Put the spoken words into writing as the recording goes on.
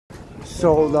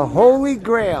So the Holy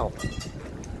Grail.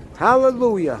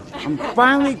 Hallelujah. I'm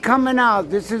finally coming out.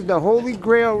 This is the Holy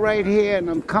Grail right here, and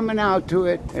I'm coming out to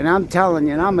it. And I'm telling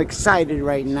you, and I'm excited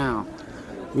right now.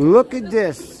 Look at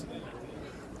this.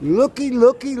 Looky,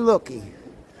 looky, looky.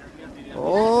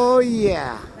 Oh,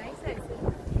 yeah.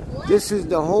 This is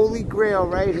the Holy Grail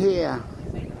right here.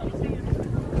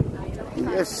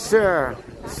 Yes, sir.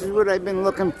 This is what I've been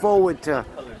looking forward to.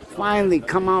 Finally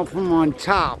come out from on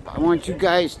top. I want you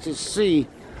guys to see.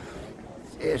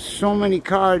 There's so many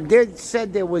cars. They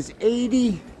said there was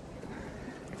 80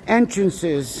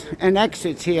 entrances and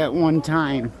exits here at one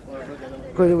time.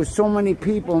 Because there was so many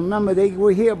people. Remember, they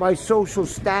were here by social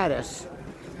status.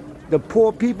 The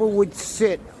poor people would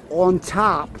sit on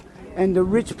top and the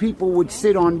rich people would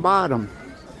sit on bottom.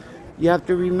 You have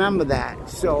to remember that.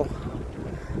 So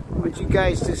I want you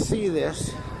guys to see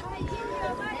this,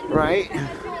 right?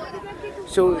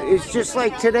 So it's just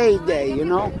like today's day, you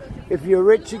know. If you're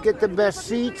rich, you get the best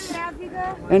seats,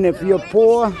 and if you're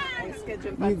poor,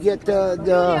 you get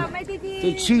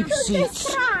the cheap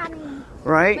seats,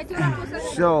 right?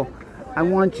 So I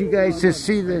want you guys to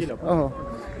see this. Oh,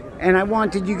 and I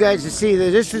wanted you guys to see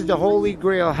that this is the Holy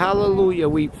Grail. Hallelujah!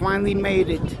 We finally made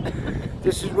it.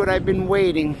 This is what I've been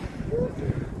waiting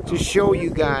to show you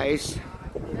guys.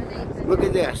 Look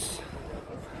at this.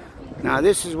 Now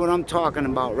this is what I'm talking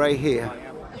about right here.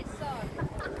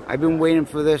 I've been waiting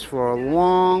for this for a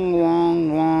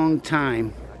long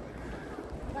time.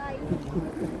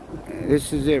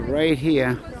 This is it right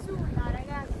here.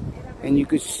 And you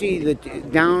could see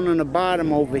that down on the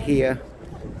bottom over here,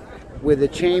 where the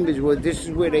chambers were, this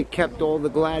is where they kept all the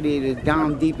gladiators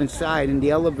down deep inside, and the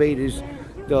elevators,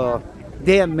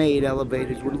 their made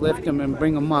elevators would lift them and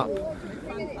bring them up.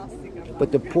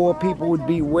 But the poor people would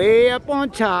be way up on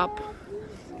top,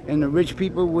 and the rich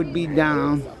people would be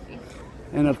down.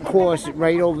 And of course,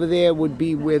 right over there would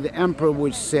be where the emperor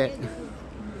would sit.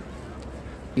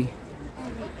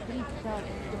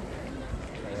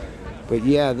 But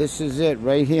yeah, this is it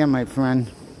right here, my friend.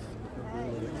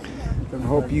 I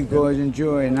hope you guys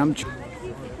enjoy. And I'm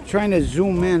trying to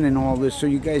zoom in and all this so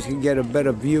you guys can get a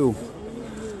better view,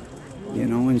 you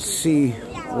know, and see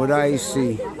what I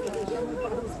see.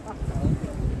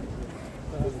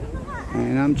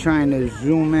 And I'm trying to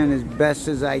zoom in as best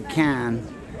as I can.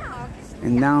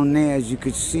 And down there, as you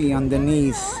could see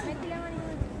underneath,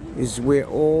 is where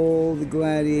all the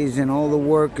gladiators and all the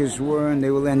workers were, and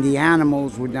the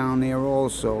animals were down there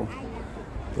also.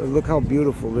 But look how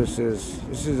beautiful this is.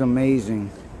 This is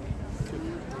amazing.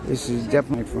 This is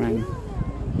definitely, friend,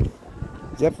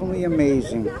 definitely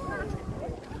amazing. I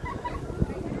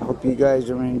hope you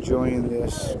guys are enjoying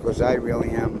this, because I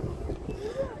really am.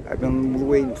 I've been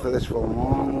waiting for this for a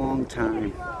long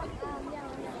time.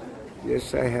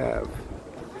 Yes, I have.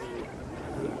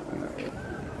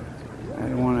 I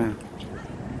don't want to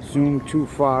zoom too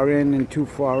far in and too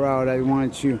far out. I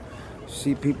want you to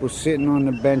see people sitting on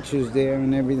the benches there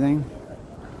and everything.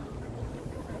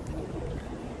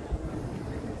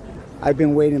 I've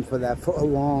been waiting for that for a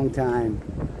long time.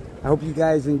 I hope you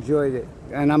guys enjoyed it.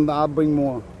 And I'll bring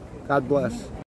more. God bless.